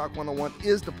 Cannabis Talk 101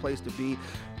 is the place to be.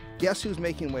 Guess who's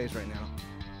making waves right now?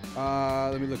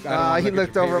 Let me look. He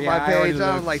looked over at my page.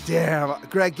 I was like, damn.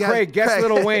 Craig, guess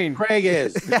Lil Wayne. Craig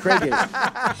is. Craig,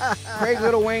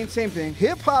 Lil Wayne, same thing.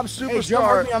 Hip-hop superstar. Hey, Joe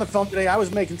heard me on the phone today. I was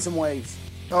making some waves.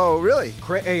 Oh, really?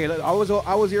 Hey, I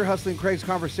was ear hustling Craig's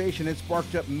conversation. It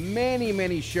sparked up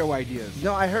many show ideas.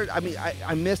 No, I heard.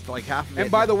 I missed like half of it.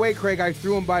 And by the way, Craig, I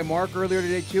threw him by Mark earlier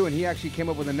today too, and he actually came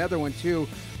up with another one too,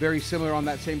 very similar on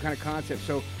that same kind of concept.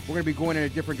 So we're going to be going in a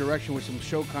different direction with some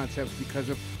show concepts because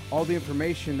of all the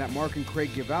information that Mark and Craig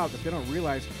give out that they don't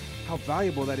realize how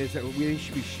valuable that is, that we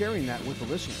should be sharing that with the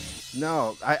listeners.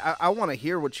 No, I want to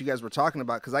hear what you guys were talking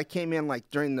about because I came in like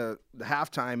during the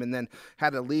halftime and then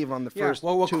had to leave on the first.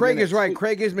 Well, 2 Craig minutes. is right.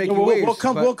 Craig is making waves.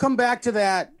 We'll come back to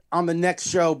that on the next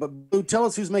show. But Blue, tell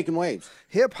us who's making waves.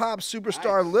 Hip hop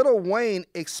superstar Lil Wayne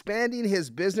expanding his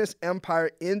business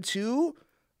empire into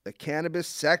the cannabis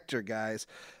sector, guys.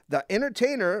 The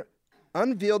entertainer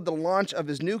unveiled the launch of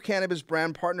his new cannabis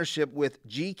brand partnership with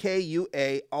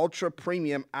GKUA Ultra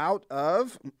Premium out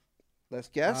of, let's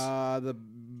guess, the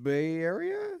Bay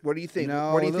Area. What do you think?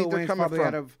 No, where do you think Lil they're Wayne's coming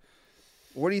probably from?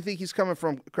 Where do you think he's coming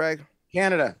from, Craig?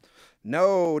 Canada.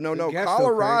 No. Guess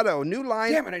Colorado. though, New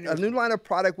line. Damn it, I knew A new line of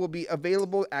product will be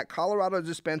available at Colorado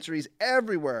dispensaries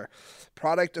everywhere.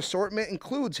 Product assortment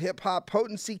includes hip-hop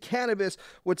potency cannabis,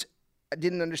 which I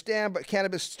didn't understand, but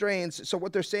cannabis strains. So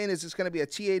what they're saying is it's going to be a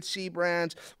THC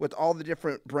brand with all the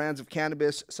different brands of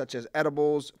cannabis, such as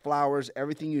edibles, flowers,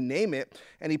 everything, you name it.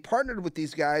 And he partnered with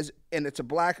these guys, and it's a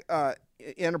black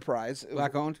enterprise.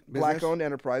 Black-owned business? Black-owned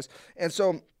enterprise. And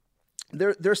so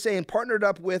they're saying partnered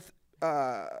up with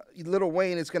Lil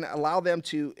Wayne is going to allow them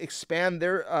to expand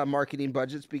their marketing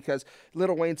budgets because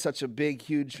Lil Wayne's such a big,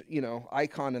 huge,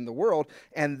 icon in the world,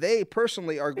 and they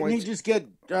personally are going Didn't he just get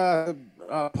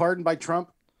pardoned by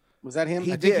Trump? Was that him?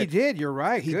 I think he did. You're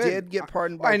right. He Good. did get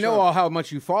pardoned by I know Trump. how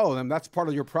much you follow them. That's part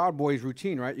of your Proud Boys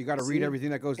routine, right? You got to read everything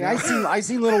that goes down. I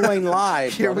seen Lil Wayne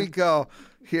live. Here we go.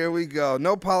 Here we go.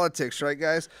 No politics, right,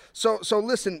 guys? So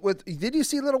listen. Did you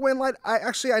see Lil Wayne live?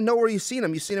 I know where you've seen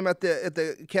him. You seen him at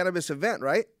the cannabis event,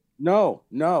 right? No.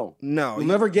 You'll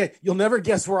You'll never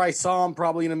guess where I saw him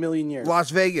probably in a million years. Las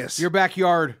Vegas. Your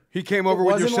backyard. He came over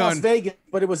with your son. It wasn't Las Vegas,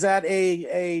 but it was at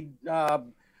a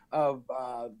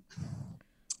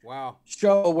wow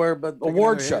show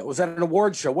award show. Was that an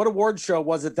award show? What award show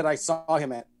was it that I saw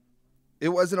him at? It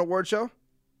was an award show?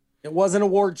 It was an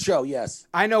award show, yes.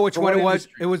 I know which one it was.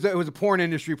 Industry? It was a porn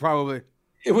industry, probably.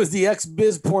 It was the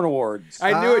X-Biz Porn Awards.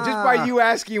 I knew it just by you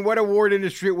asking what award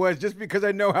industry it was, just because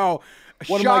I know how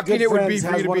one of my shocking good it would be friends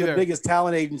for has you to one be of the there. biggest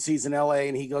talent agencies in LA,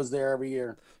 and he goes there every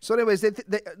year. So, anyways,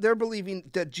 they're believing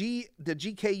the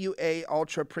GKUA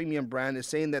Ultra Premium brand is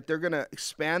saying that they're going to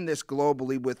expand this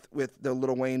globally with the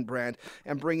Lil Wayne brand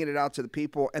and bringing it out to the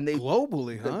people. And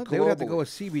Globally, huh? They would have to go with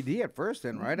CBD at first,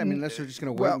 then, right? I mean, unless they're just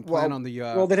going to wait and plan on the.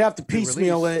 Well, they'd have to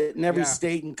piecemeal release. it in every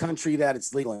state and country that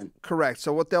it's legal in. Correct.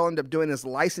 So what they'll end up doing is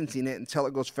licensing it until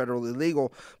it goes federally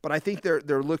legal. But I think they're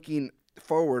looking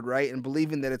forward, right, and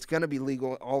believing that it's going to be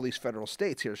legal in all these federal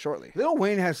states here shortly. Lil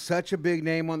Wayne has such a big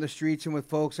name on the streets and with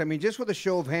folks. I mean, just with a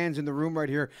show of hands in the room right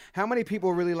here, how many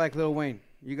people really like Lil Wayne?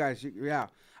 You guys, yeah.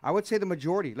 I would say the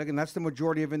majority. Look, and that's the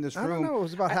majority of in this room. I don't know. It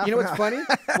was about half. You know what's funny?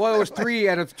 Well, it was 3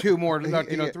 out of 2 more. 3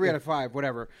 Yeah. out of 5,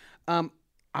 whatever. I'm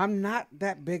not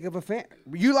that big of a fan.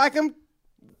 You like him,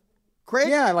 Craig?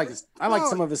 Yeah, I like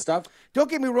some of his stuff. Don't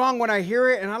get me wrong when I hear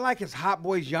it, and I like his Hot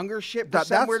Boys Younger shit for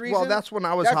some weird reason. Well, that's when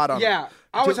I was hot on him. Yeah,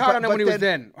 I was hot on him when he was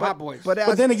then. Hot Boys.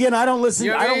 But then again, I don't listen.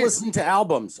 You know what I I don't mean? listen to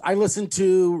albums. I listen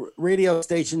to radio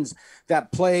stations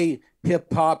that play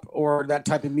hip hop or that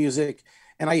type of music,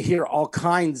 and I hear all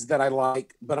kinds that I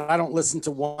like. But I don't listen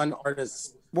to one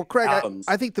artist's. Well, Craig, albums.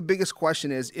 I think the biggest question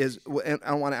is, and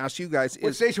I want to ask you guys,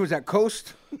 What is station was that?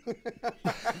 Coast?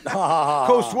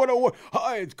 Coast 101.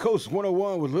 Hi, it's Coast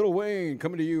 101 with Lil Wayne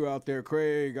coming to you out there,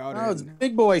 Craig. Oh, it's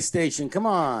Big Boy Station. Come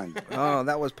on. Oh,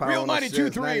 that was Power Real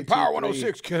 106, 92.3, Power 92.3.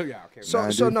 106. Yeah, okay.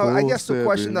 So no, I guess the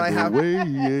question that I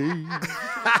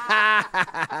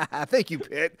have. Thank you,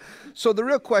 Pitt. So the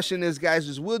real question is,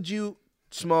 guys, would you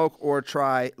smoke or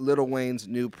try Lil Wayne's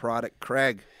new product,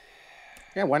 Craig?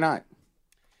 Yeah, why not?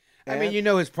 I mean, you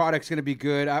know his product's going to be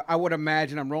good. I would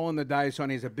imagine I'm rolling the dice on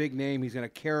he's a big name. He's going to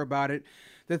care about it.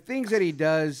 The things that he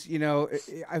does, you know,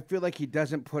 I feel like he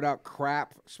doesn't put out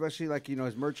crap, especially like, you know,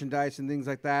 his merchandise and things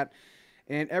like that.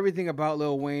 And everything about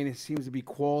Lil Wayne, it seems to be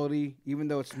quality, even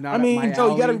though it's not. I mean, up my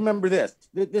Joe, you got to alley. remember this.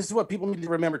 This is what people need to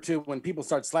remember too. When people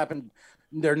start slapping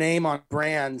their name on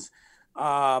brands,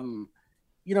 you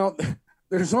know,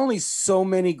 there's only so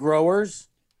many growers.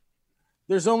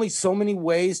 There's only so many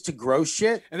ways to grow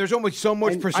shit, and there's only so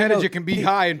much percentage it can be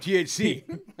high in THC.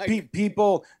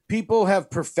 People have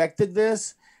perfected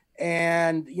this,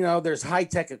 and you know, there's high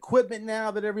tech equipment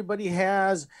now that everybody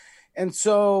has, and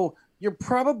so you're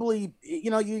probably,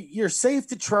 you know, you're safe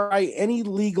to try any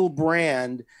legal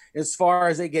brand as far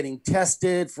as it getting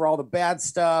tested for all the bad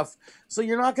stuff. So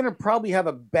you're not going to probably have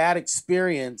a bad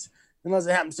experience. Unless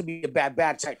it happens to be a bad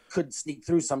batch that could sneak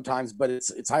through sometimes, but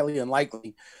it's highly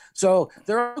unlikely. So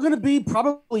they're going to be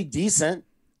probably decent.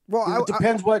 Well, it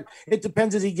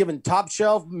depends. Is he given top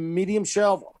shelf, medium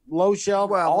shelf, low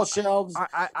shelf, all shelves?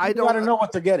 I don't know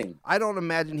what they're getting. I don't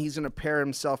imagine he's going to pair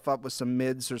himself up with some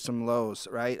mids or some lows,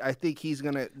 right? I think he's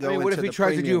going to go. I mean, what if into he the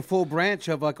tries to do premium. a full branch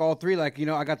of like all three? Like, you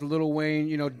know, I got the Lil Wayne,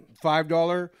 you know,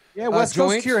 $5. Yeah, West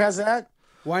Coast Cure has that.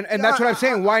 Why, and that's what I'm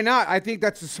saying. Why not? I think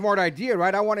that's a smart idea,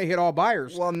 right? I want to hit all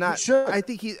buyers. Well, not. Should. I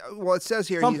think he. Well, it says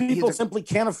here. Some people simply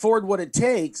can't afford what it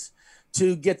takes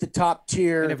to get the top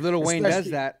tier. And if Lil Wayne does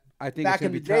especially that, I think back it's in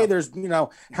gonna the be day, tough. there's, you know,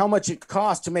 how much it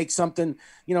costs to make something,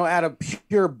 you know, out of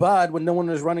pure bud when no one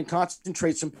was running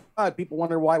concentrates from bud. People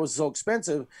wonder why it was so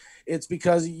expensive. It's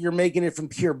because you're making it from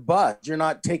pure bud. You're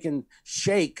not taking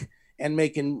shake and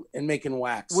making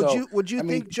wax. Would you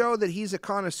think, Joe, that he's a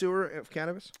connoisseur of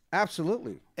cannabis?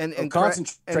 Absolutely. And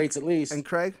concentrates at least. And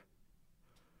Craig?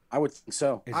 I would think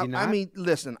so. Is he not? I mean,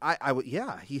 listen, I would,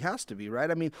 yeah, he has to be,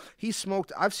 right? I mean, he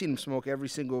smoked. I've seen him smoke every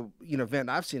single event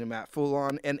I've seen him at, full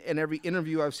on, and every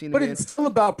interview I've seen But him in. it's still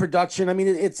about production. I mean,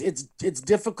 it's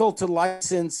difficult to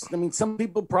license. I mean, some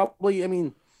people probably. I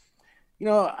mean, you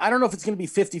know, I don't know if it's going to be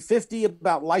 50-50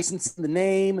 about licensing the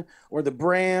name or the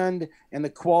brand and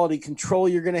the quality control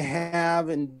you're going to have,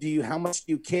 and how much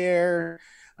do you care?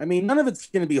 I mean, none of it's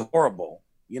going to be horrible.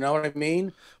 You know what I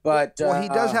mean? But well, he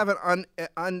does have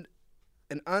an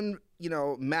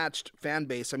matched fan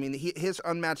base. I mean, his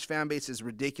unmatched fan base is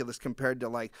ridiculous compared to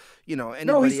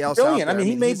anybody else out there. I mean,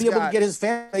 he may be able to get his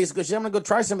fan base because I'm going to go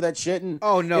try some of that shit. And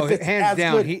hands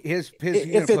down, his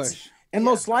push. And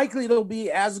most likely it'll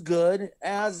be as good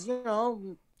as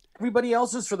everybody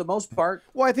else's for the most part.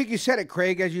 Well, I think you said it,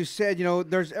 Craig. As you said,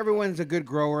 everyone's a good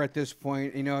grower at this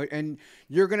point, and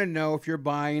you're going to know if you're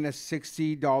buying a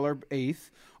 $60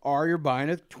 eighth or you're buying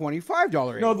a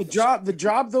 $25 eighth. No, the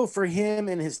job though for him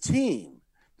and his team,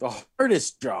 the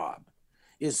hardest job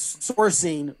is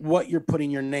sourcing what you're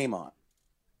putting your name on.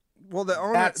 Well,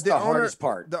 that's the hardest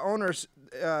part. The owner's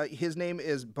his name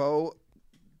is Bo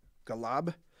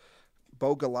Galab.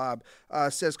 Bo Galab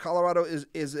says Colorado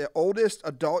is the oldest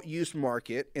adult use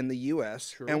market in the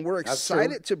U.S. And we're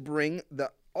excited to bring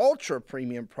the ultra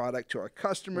premium product to our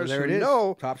customers who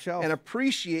know top shelf and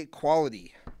appreciate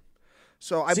quality.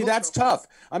 So that's tough.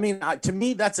 I mean, to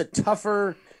me, that's a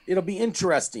tougher. It'll be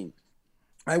interesting.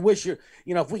 I wish if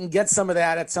we can get some of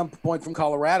that at some point from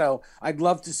Colorado, I'd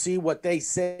love to see what they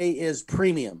say is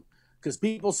premium, because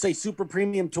people say super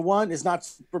premium to one is not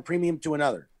super premium to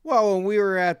another. Well, when we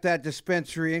were at that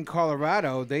dispensary in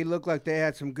Colorado, they looked like they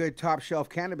had some good top shelf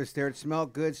cannabis there. It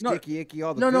smelled good, sticky, icky,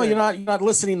 all the good. No, you're not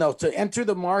listening though. To enter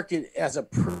the market as a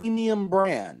premium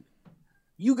brand,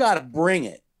 you got to bring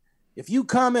it. If you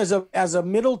come as a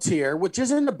middle tier, which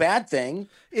isn't a bad thing,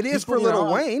 it is for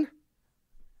Lil Wayne.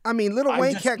 I mean, Lil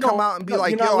Wayne can't come out and be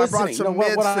like, "Yo, I brought some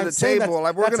mids to the table.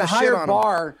 Like, we're gonna shit on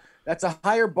him." That's a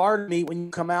higher bar to me when you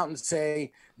come out and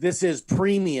say this is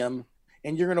premium.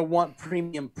 And you're going to want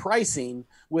premium pricing,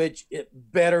 which it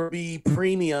better be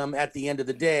premium at the end of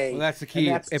the day. Well, that's the key.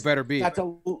 It better be. That's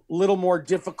a little more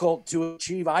difficult to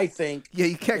achieve, I think. Yeah,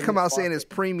 you can't come out saying it's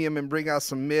premium and bring out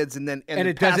some mids and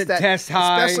it doesn't test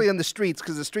high. Especially in the streets,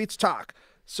 because the streets talk.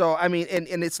 So, I mean, and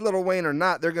it's Lil Wayne or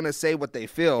not, they're going to say what they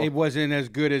feel. It wasn't as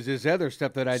good as this other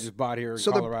stuff that I just bought here in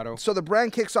Colorado. So the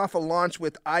brand kicks off a launch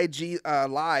with IG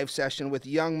live session with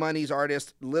Young Money's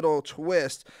artist Little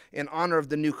Twist in honor of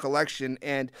the new collection.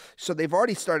 And so they've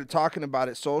already started talking about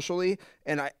it socially.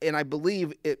 And I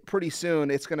believe it pretty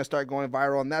soon it's going to start going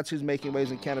viral. And that's who's making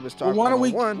waves in Cannabis Talk. Well, why don't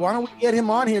we get him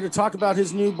on here to talk about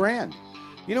his new brand?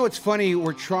 You know, it's funny,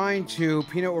 Peanut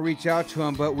will reach out to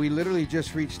him, but we literally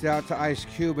just reached out to Ice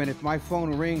Cube, and if my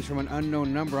phone rings from an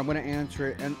unknown number, I'm going to answer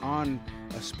it on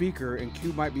a speaker, and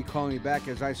Cube might be calling me back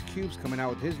as Ice Cube's coming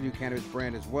out with his new cannabis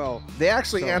brand as well. They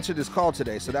actually answered his call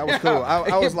today, so that was cool.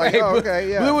 I was like, oh, okay,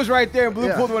 yeah. Blue was right there, and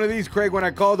Blue pulled one of these, Craig, when I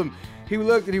called him. He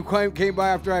looked and he came by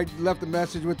after I left a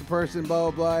message with the person,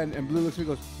 blah, blah, blah, and Blue looks at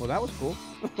me and goes, well, that was cool.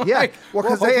 Yeah, well,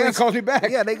 because they called me back.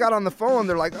 Yeah, they got on the phone.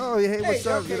 They're like, "Oh, hey, what's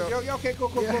up?" Okay, okay,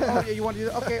 cool. Oh, yeah, you want to do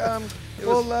that? Okay,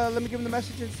 let me give them the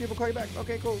message and see if we'll call you back.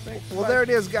 Okay, cool, thanks. Well, there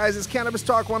it is, guys. It's Cannabis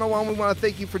Talk 101. We want to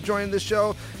thank you for joining the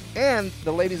show, and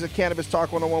the ladies of Cannabis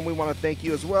Talk 101. We want to thank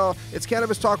you as well. It's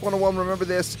Cannabis Talk 101. Remember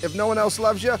this: if no one else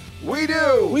loves you, we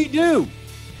do. We do.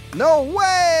 No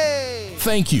way!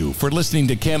 Thank you for listening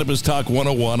to Cannabis Talk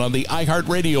 101 on the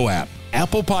iHeartRadio app,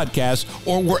 Apple Podcasts,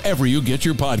 or wherever you get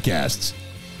your podcasts.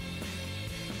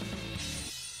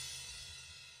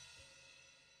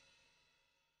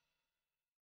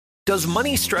 Does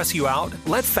money stress you out?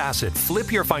 Let Facet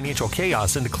flip your financial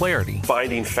chaos into clarity.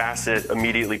 Finding Facet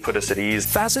immediately put us at ease.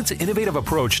 Facet's innovative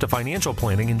approach to financial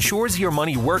planning ensures your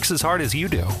money works as hard as you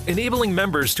do, enabling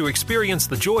members to experience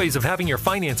the joys of having your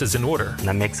finances in order.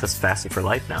 That makes us Facet for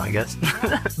life now, I guess.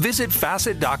 Visit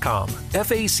Facet.com,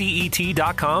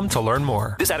 FACET.com to learn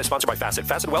more. This ad is sponsored by Facet.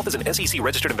 Facet Wealth is an SEC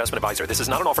registered investment advisor. This is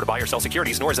not an offer to buy or sell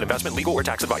securities, nor is it investment, legal, or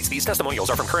tax advice. These testimonials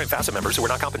are from current Facet members who are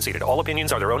not compensated. All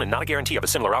opinions are their own and not a guarantee of a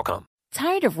similar outcome.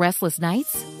 Tired of restless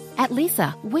nights? At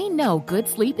Leesa, we know good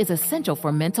sleep is essential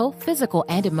for mental, physical,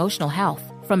 and emotional health.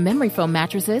 From memory foam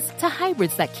mattresses to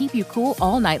hybrids that keep you cool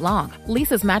all night long,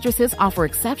 Leesa's mattresses offer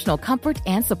exceptional comfort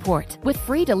and support with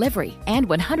free delivery and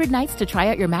 100 nights to try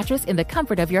out your mattress in the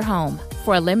comfort of your home.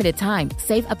 For a limited time,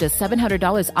 save up to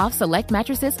 $700 off select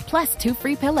mattresses plus 2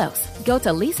 free pillows. Go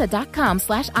to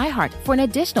Leesa.com/iHeart for an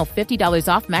additional $50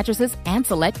 off mattresses and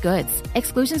select goods.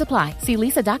 Exclusions apply. See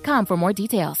Leesa.com for more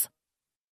details.